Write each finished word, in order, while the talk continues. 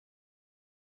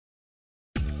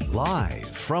Live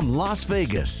from Las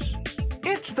Vegas,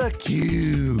 it's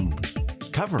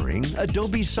theCUBE. Covering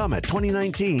Adobe Summit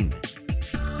 2019.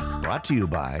 Brought to you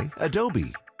by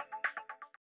Adobe.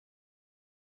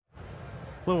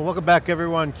 Hello and welcome back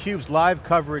everyone. CUBE's live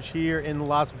coverage here in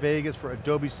Las Vegas for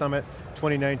Adobe Summit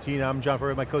 2019. I'm John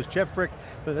Furrier, my co-host Jeff Frick.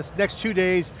 For the next 2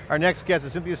 days, our next guest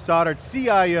is Cynthia Stoddard,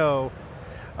 CIO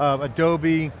of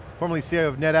Adobe, formerly CIO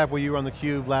of NetApp, where you were on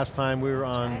theCUBE last time. We were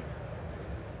on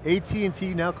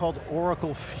AT&T, now called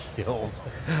Oracle Field,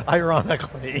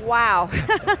 ironically. Wow.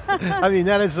 I mean,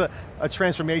 that is a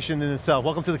transformation in itself.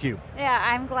 Welcome to theCUBE. Yeah,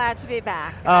 I'm glad to be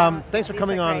back. Thanks for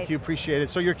coming on theCUBE, appreciate it.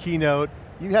 So your keynote,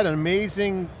 you had an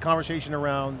amazing conversation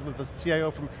around with the CIO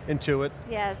from Intuit.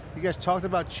 Yes. You guys talked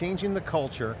about changing the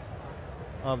culture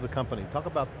of the company. Talk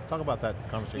about that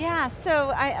conversation. Yeah,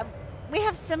 so we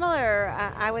have similar,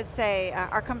 I would say,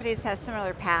 our companies have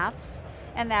similar paths,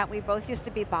 and that we both used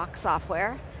to be box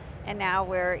software, and now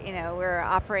we're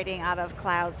operating out of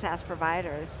cloud SaaS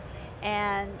providers.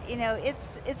 And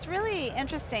it's really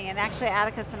interesting, and actually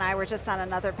Atticus and I were just on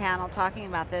another panel talking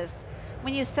about this.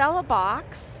 When you sell a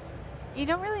box, you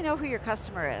don't really know who your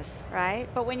customer is, right?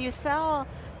 But when you sell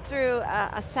through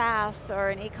a SaaS or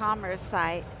an e-commerce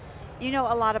site, you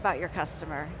know a lot about your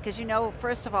customer, because you know,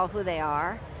 first of all, who they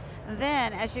are.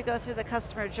 Then, as you go through the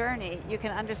customer journey, you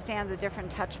can understand the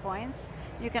different touch points.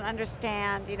 You can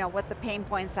understand what the pain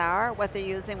points are, what they're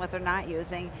using, what they're not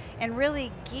using, and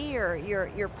really gear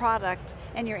your product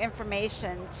and your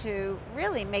information to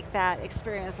really make that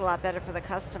experience a lot better for the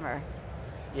customer.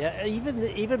 Yeah,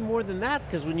 even more than that,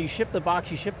 because when you ship the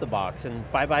box, you ship the box,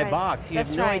 and buy box. You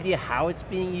have no idea how it's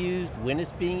being used, when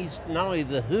it's being used, not only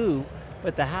the who,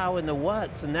 but the how and the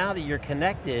what. So now that you're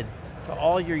connected to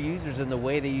all your users and the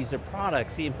way they use their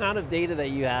products, the amount of data that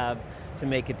you have to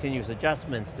make continuous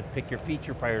adjustments, to pick your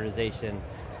feature prioritization,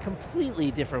 it's a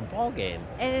completely different ballgame.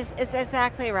 It's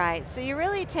exactly right. So you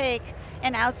really take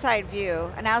an outside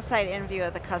view, an outside-in view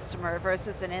of the customer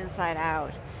versus an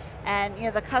inside-out.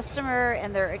 And the customer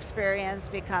and their experience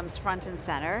becomes front and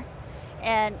center,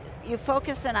 and you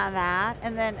focus in on that,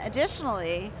 and then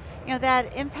additionally,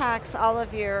 that impacts all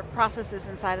of your processes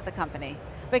inside of the company,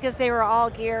 because they were all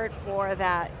geared for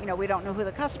that, we don't know who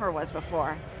the customer was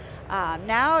before.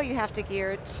 Now you have to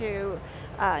gear to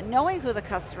knowing who the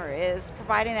customer is,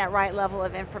 providing that right level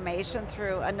of information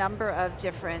through a number of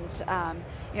different,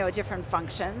 different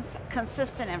functions,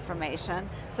 consistent information,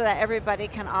 so that everybody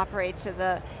can operate to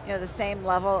the same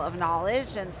level of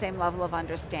knowledge and same level of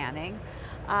understanding.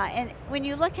 And when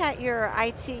you look at your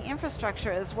IT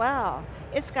infrastructure as well,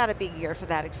 it's got to be geared for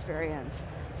that experience.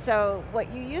 So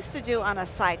what you used to do on a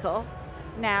cycle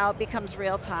now becomes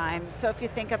real time. So if you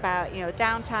think about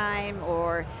downtime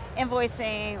or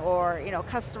invoicing or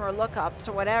customer lookups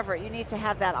or whatever, you need to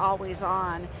have that always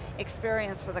on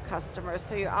experience for the customer.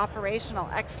 So your operational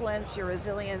excellence, your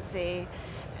resiliency,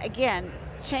 again,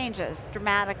 changes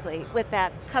dramatically with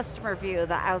that customer view,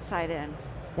 the outside in.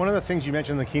 One of the things you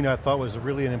mentioned in the keynote I thought was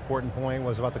really an important point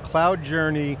was about the cloud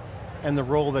journey and the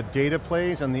role that data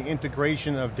plays and the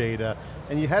integration of data.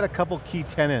 And you had a couple key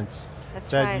tenets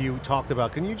that you talked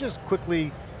about. Can you just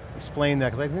quickly explain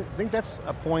that? Because I think that's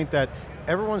a point that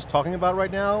everyone's talking about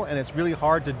right now, and it's really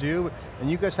hard to do, and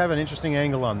you guys have an interesting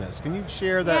angle on this. Can you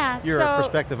share that, your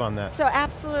perspective on that? So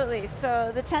absolutely.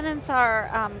 So the tenets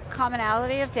are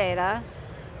commonality of data,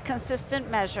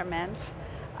 consistent measurement,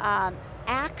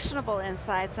 actionable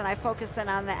insights, and I focus in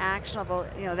on the actionable,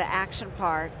 the action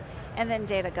part, and then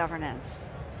data governance.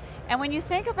 And when you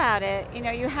think about it,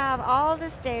 you have all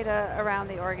this data around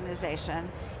the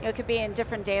organization. It could be in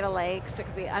different data lakes, it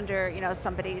could be under,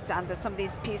 somebody's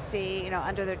PC,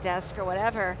 under their desk or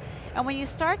whatever. And when you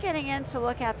start getting in to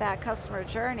look at that customer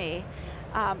journey,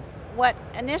 what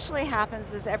initially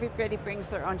happens is everybody brings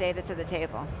their own data to the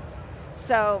table.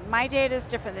 So my data is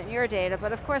different than your data,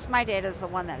 but of course my data is the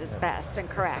one that is best and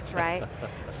correct, right?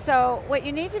 So what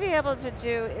you need to be able to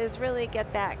do is really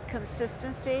get that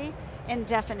consistency in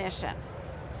definition.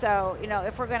 So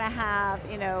if we're going to have,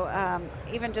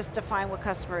 even just define what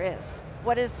customer is.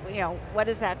 What is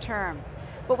that term?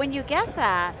 But when you get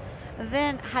that,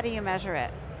 then how do you measure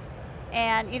it?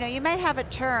 And you might have a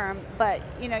term, but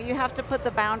you have to put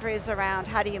the boundaries around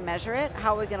how do you measure it,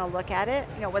 how are we going to look at it,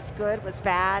 what's good, what's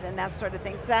bad, and that sort of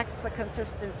thing. So that's the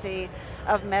consistency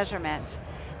of measurement.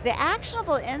 The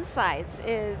actionable insights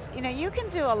is, you can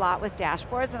do a lot with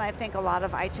dashboards, and I think a lot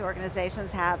of IT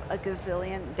organizations have a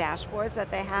gazillion dashboards that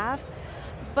they have,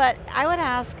 but I would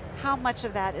ask how much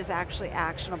of that is actually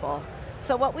actionable.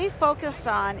 So what we focused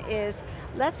on is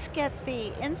let's get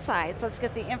the insights, let's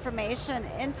get the information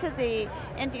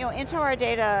into our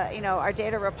data, our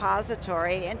data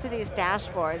repository, into these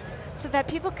dashboards, so that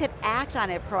people could act on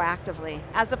it proactively,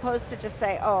 as opposed to just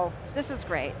say, oh, this is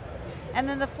great. And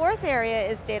then the fourth area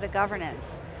is data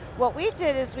governance. What we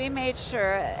did is we made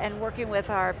sure, and working with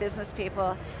our business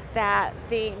people, that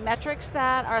the metrics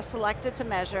that are selected to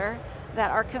measure,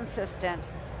 that are consistent,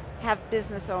 have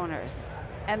business owners.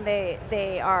 And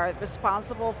they are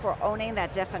responsible for owning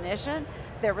that definition,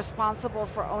 they're responsible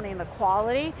for owning the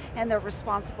quality, and they're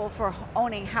responsible for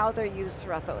owning how they're used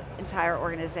throughout the entire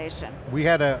organization. We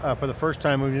had for the first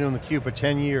time, we've been doing theCUBE for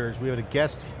 10 years, we had a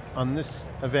guest on this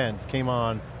event, came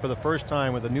on for the first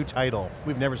time with a new title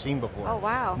we've never seen before. Oh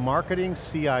wow. Marketing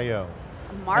CIO.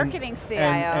 A marketing CIO.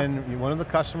 And one of the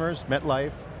customers,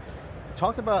 MetLife,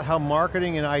 talked about how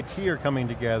marketing and IT are coming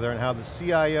together and how the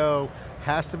CIO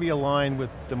has to be aligned with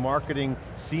the marketing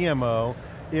CMO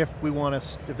if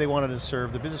they wanted to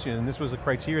serve the business unit. And this was a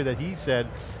criteria that he said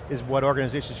is what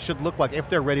organizations should look like if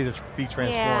they're ready to be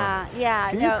transformed.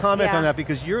 Yeah. Can you comment on that?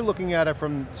 Because you're looking at it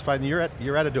from, you're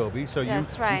at Adobe, so you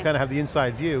kind of have the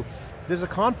inside view. There's a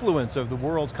confluence of the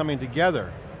worlds coming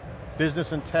together,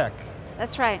 business and tech.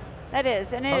 That's right, that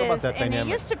is. And it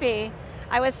used to be,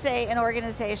 I would say in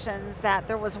organizations that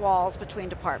there was walls between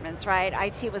departments, right?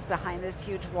 IT was behind this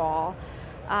huge wall.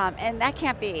 And that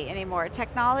can't be anymore.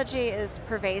 Technology is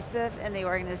pervasive in the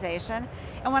organization.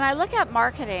 And when I look at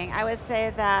marketing, I would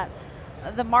say that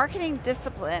the marketing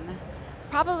discipline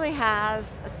probably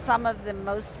has some of the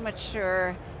most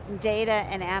mature data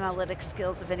and analytic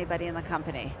skills of anybody in the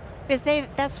company. Because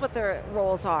that's what their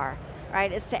roles are,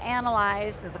 right? It's to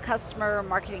analyze the customer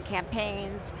marketing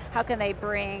campaigns, how can they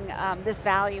bring this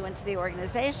value into the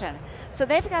organization. So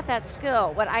they've got that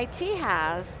skill. What IT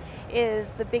has is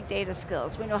the big data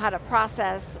skills. We know how to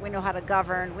process, we know how to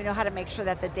govern, we know how to make sure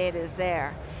that the data is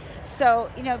there.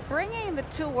 So, bringing the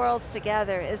two worlds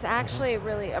together is actually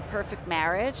really a perfect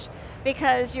marriage,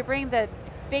 because you bring the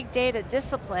big data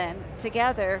discipline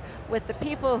together with the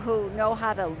people who know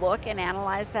how to look and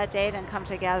analyze that data and come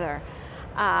together.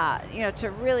 To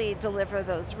really deliver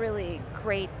those really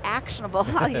great actionable,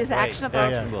 I'll use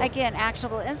actionable, again,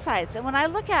 actionable insights. And when I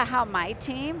look at how my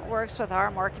team works with our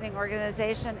marketing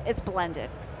organization, it's blended.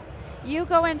 You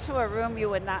go into a room, you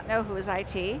would not know who is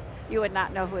IT, you would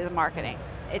not know who is marketing.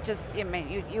 It just, you wouldn't be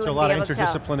able to tell. So a lot of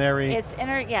interdisciplinary. It's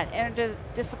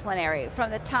interdisciplinary. From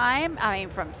the time,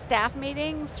 from staff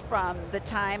meetings, from the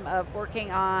time of working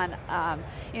on,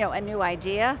 a new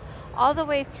idea, all the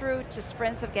way through to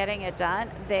sprints of getting it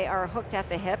done, they are hooked at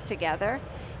the hip together,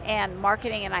 and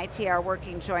marketing and IT are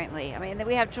working jointly.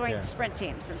 We have joint sprint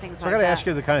teams and things like that. I got to ask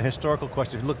you the kind of historical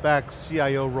question. If you look back,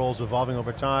 CIO roles evolving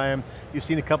over time, you've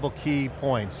seen a couple key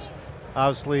points.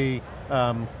 Obviously,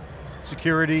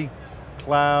 security,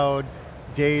 cloud,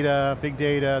 data, big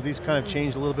data, these kind of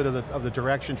changed a little bit of the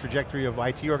direction, trajectory of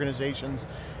IT organizations.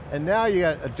 And now you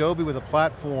got Adobe with a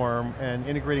platform and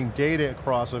integrating data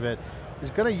across of it is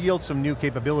going to yield some new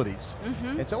capabilities.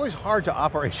 It's always hard to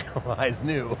operationalize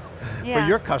new for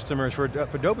your customers, for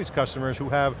Adobe's customers who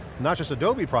have not just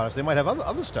Adobe products, they might have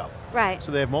other stuff. Right.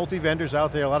 So they have multi-vendors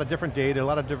out there, a lot of different data, a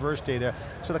lot of diverse data.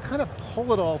 So to kind of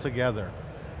pull it all together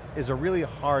is a really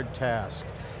hard task.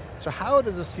 So how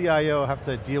does a CIO have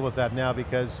to deal with that now?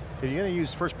 Because if you're going to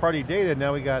use first-party data,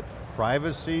 now we got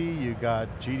privacy, you got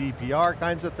GDPR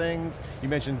kinds of things, you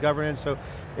mentioned governance, so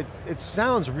it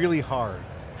sounds really hard.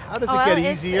 How does it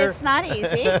get easier? It's not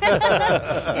easy.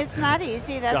 It's not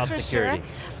easy, that's for sure.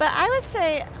 But I would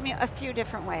say, a few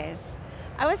different ways.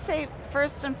 I would say,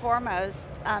 first and foremost,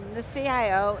 the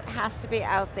CIO has to be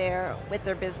out there with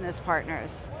their business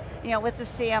partners. With the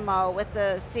CMO, with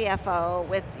the CFO,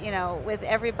 with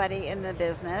everybody in the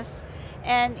business.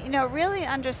 And really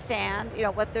understand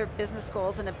what their business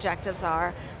goals and objectives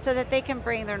are so that they can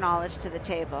bring their knowledge to the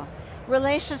table.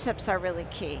 Relationships are really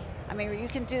key. You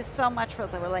can do so much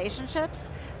with the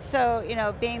relationships, so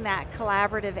being that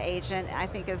collaborative agent I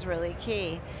think is really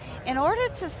key. In order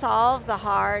to solve the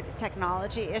hard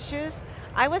technology issues,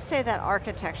 I would say that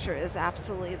architecture is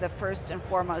absolutely the first and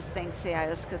foremost thing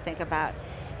CIOs could think about.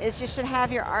 Is you should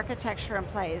have your architecture in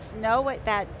place, know what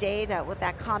that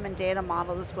common data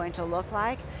model is going to look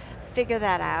like, figure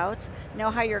that out, know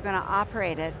how you're going to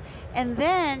operate it. And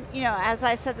then, as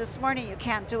I said this morning, you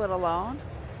can't do it alone.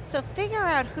 So figure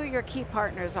out who your key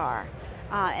partners are,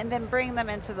 and then bring them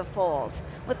into the fold.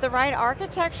 With the right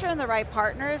architecture and the right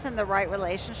partners and the right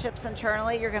relationships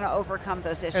internally, you're going to overcome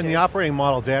those issues. And the operating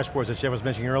model dashboards that Jeff was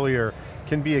mentioning earlier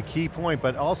can be a key point,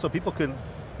 but also people could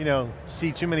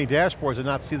see too many dashboards and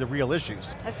not see the real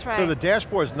issues. That's right. So the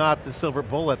dashboard is not the silver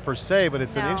bullet per se, but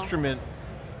it's an instrument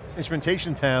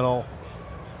instrumentation panel.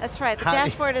 That's right, the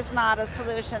dashboard is not a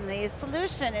solution. The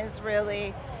solution is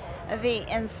really the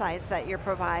insights that you're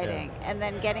providing, and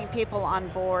then getting people on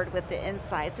board with the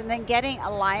insights, and then getting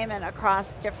alignment across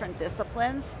different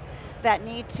disciplines that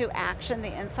need to action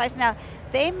the insights. Now,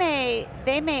 they may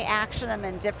action them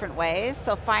in different ways,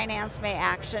 so finance may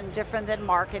action different than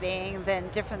marketing, then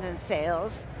different than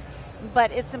sales,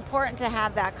 but it's important to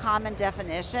have that common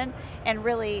definition and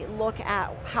really look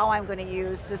at how I'm going to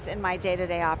use this in my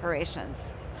day-to-day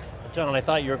operations. John, I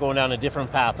thought you were going down a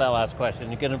different path that last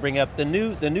question. You're going to bring up the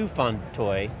new fun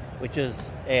toy, which is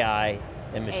AI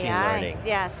and machine learning.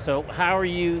 Yes. So how are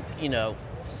you,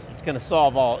 it's going to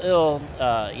solve all ill,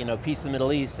 peace in the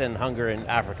Middle East and hunger in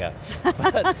Africa.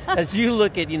 But as you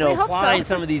look at, applying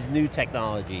some of these new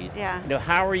technologies,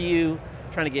 how are you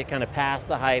trying to get kind of past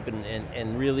the hype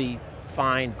and really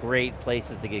find great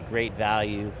places to get great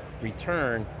value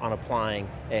return on applying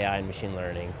AI and machine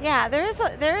learning? Yeah, there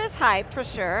is hype for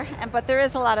sure, but there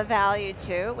is a lot of value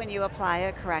too when you apply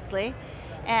it correctly.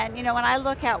 And when I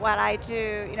look at what I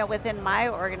do, within my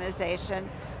organization,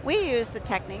 we use the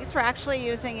techniques. We're actually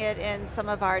using it in some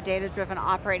of our data-driven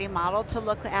operating model to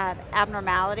look at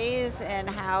abnormalities and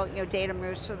how data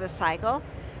moves through the cycle,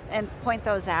 and point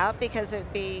those out, because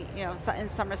it'd be, in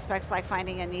some respects like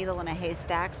finding a needle in a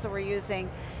haystack. So we're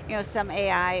using, some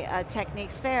AI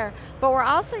techniques there, but we're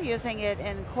also using it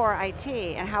in core IT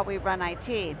and how we run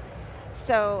IT.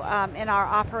 So in our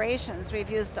operations, we've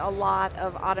used a lot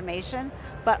of automation,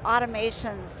 but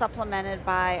automation supplemented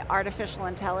by artificial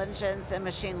intelligence and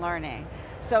machine learning.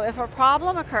 So if a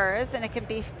problem occurs and it can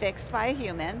be fixed by a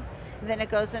human, then it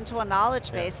goes into a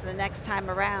knowledge base, and the next time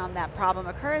around that problem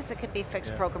occurs, it can be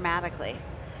fixed programmatically.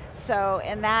 So,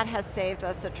 and that has saved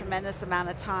us a tremendous amount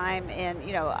of time, and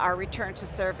our return to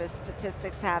service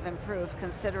statistics have improved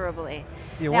considerably.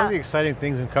 Yeah, one of the exciting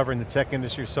things in covering the tech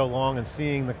industry so long and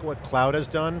seeing what cloud has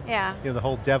done, the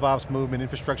whole DevOps movement,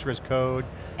 infrastructure as code.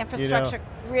 Infrastructure,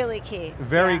 really key.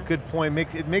 Very good point.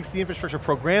 It makes the infrastructure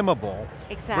programmable.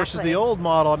 Exactly. Versus the old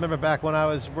model. I remember back when I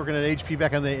was working at HP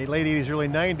back in the late 80s, early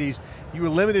 90s, you were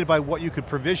limited by what you could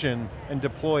provision and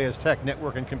deploy as tech,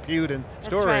 network and compute and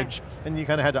storage, and you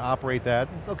kind of had to operate that.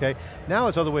 Okay, now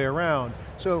it's the other way around.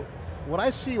 So what I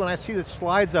see when I see the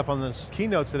slides up on this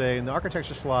keynote today and the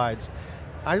architecture slides,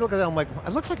 I look at that, I'm like,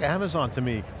 it looks like Amazon to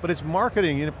me, but it's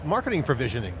marketing, marketing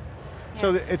provisioning.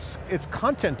 So it's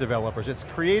content developers, it's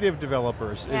creative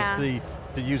developers is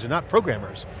the user, not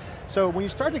programmers. So when you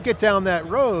start to get down that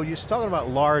road, you're talking about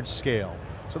large scale.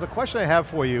 So the question I have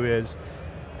for you is,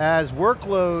 as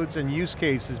workloads and use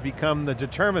cases become the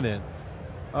determinant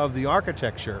of the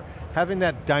architecture, having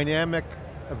that dynamic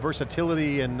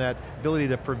versatility and that ability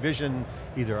to provision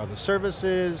either other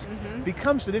services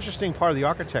becomes an interesting part of the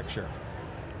architecture.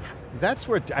 That's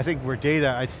where I think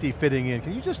data I see fitting in.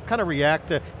 Can you just kind of react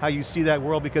to how you see that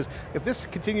world? Because if this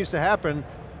continues to happen,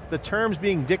 the terms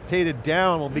being dictated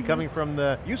down will be coming from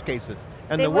the use cases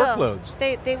and the workloads.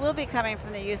 They will be coming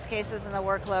from the use cases and the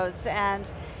workloads.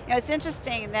 And it's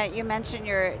interesting that you mentioned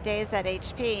your days at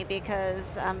HP,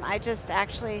 because I just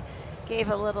actually gave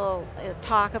a little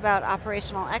talk about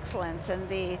operational excellence, and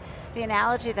the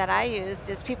analogy that I used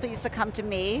is people used to come to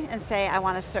me and say, I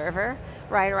want a server,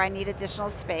 right, or I need additional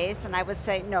space, and I would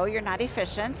say, no, you're not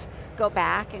efficient, go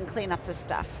back and clean up the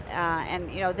stuff, and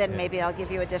then maybe I'll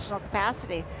give you additional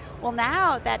capacity. Well,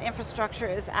 now that infrastructure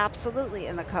is absolutely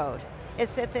in the code.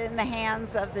 It's in the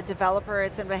hands of the developer,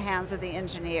 it's in the hands of the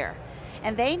engineer.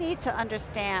 And they need to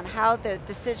understand how the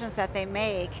decisions that they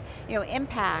make,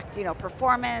 impact,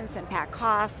 performance, impact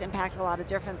cost, impact a lot of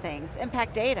different things,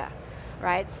 impact data,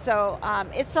 right? So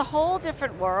it's a whole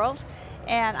different world,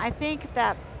 and I think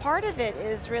that part of it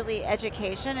is really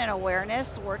education and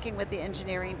awareness, working with the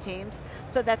engineering teams,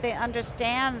 so that they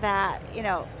understand that,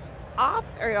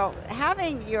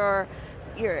 having your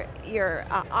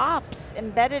ops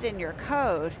embedded in your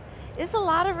code is a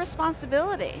lot of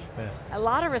responsibility, a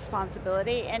lot of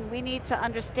responsibility, and we need to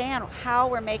understand how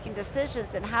we're making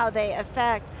decisions and how they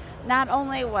affect not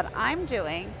only what I'm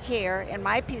doing here in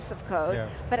my piece of code,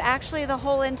 but actually the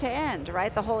whole end-to-end,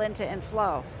 right? The whole end-to-end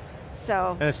flow.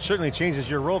 So. And it certainly changes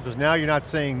your role, because now you're not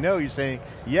saying no, you're saying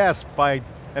yes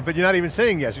but you're not even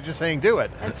saying yes, you're just saying do it.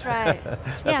 That's right.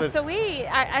 So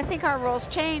I think our roles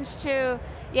change to,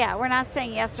 we're not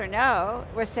saying yes or no,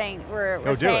 we're saying,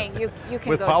 you can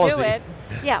with go policy. do it.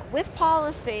 Yeah, with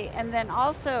policy, and then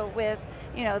also with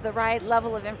the right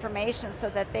level of information so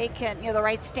that they can, the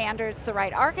right standards, the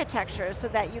right architecture, so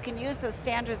that you can use those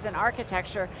standards and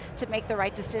architecture to make the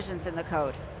right decisions in the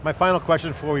code. My final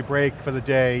question before we break for the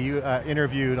day, you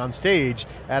interviewed on stage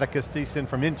Atticus Thiessen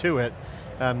from Intuit.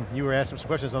 You were asking some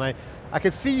questions, and I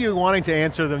could see you wanting to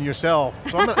answer them yourself.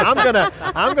 So I'm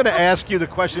going to ask you the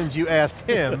questions you asked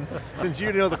him, since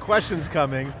you know the questions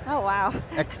coming. Oh wow.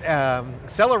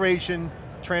 Acceleration,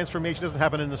 transformation doesn't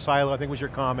happen in a silo, I think was your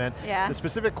comment. Yeah. The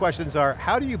specific questions are,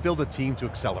 how do you build a team to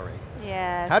accelerate?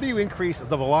 Yes. How do you increase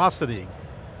the velocity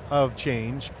of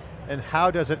change, and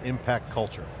how does it impact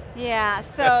culture? Yeah,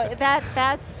 so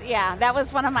that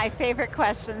was one of my favorite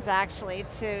questions actually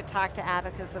to talk to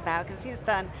Atticus about, because he's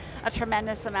done a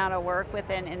tremendous amount of work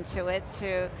within Intuit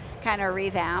to kind of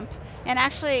revamp. And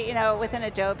actually, within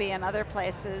Adobe and other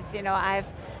places, I've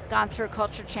gone through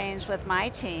culture change with my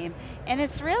team, and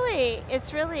it's really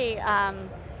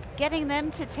getting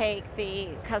them to take the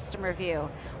customer view.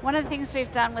 One of the things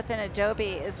we've done within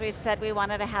Adobe is we've said we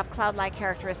wanted to have cloud-like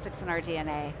characteristics in our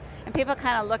DNA. And people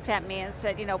kind of looked at me and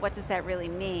said, what does that really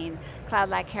mean,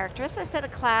 cloud-like characteristics? I said a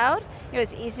cloud,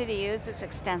 it's easy to use, it's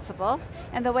extensible.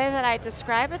 And the way that I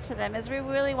describe it to them is we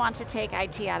really want to take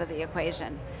IT out of the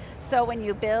equation. So when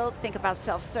you build, think about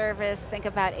self-service, think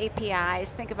about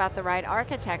APIs, think about the right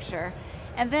architecture.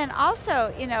 And then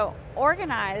also,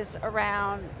 organize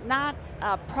around not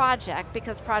a project,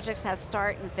 because projects have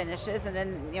start and finishes, and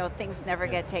then things never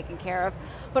get taken care of,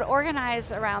 but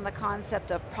organize around the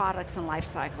concept of products and life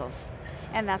cycles.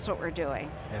 And that's what we're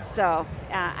doing. Yeah. So,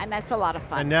 and that's a lot of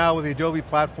fun. And now with the Adobe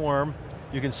platform,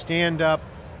 you can stand up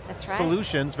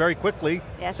solutions very quickly.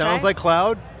 That's Sounds like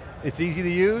cloud. It's easy to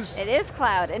use. It is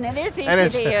cloud, and it is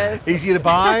easy to use. Easy to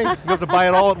buy. You don't have to buy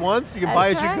it all at once. You can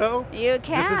buy as you go. You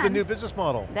can. This is the new business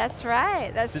model. That's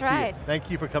right, that's Cynthia, right.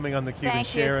 thank you for coming on theCUBE and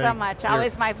sharing. Thank you so much,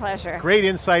 always my pleasure. Great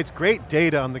insights, great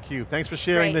data on theCUBE. Thanks for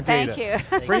sharing the data.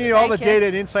 Thank you. Bringing you all the data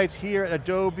and insights here at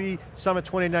Adobe Summit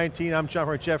 2019. I'm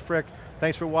Jeff Frick.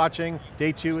 Thanks for watching.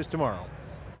 Day 2 is tomorrow.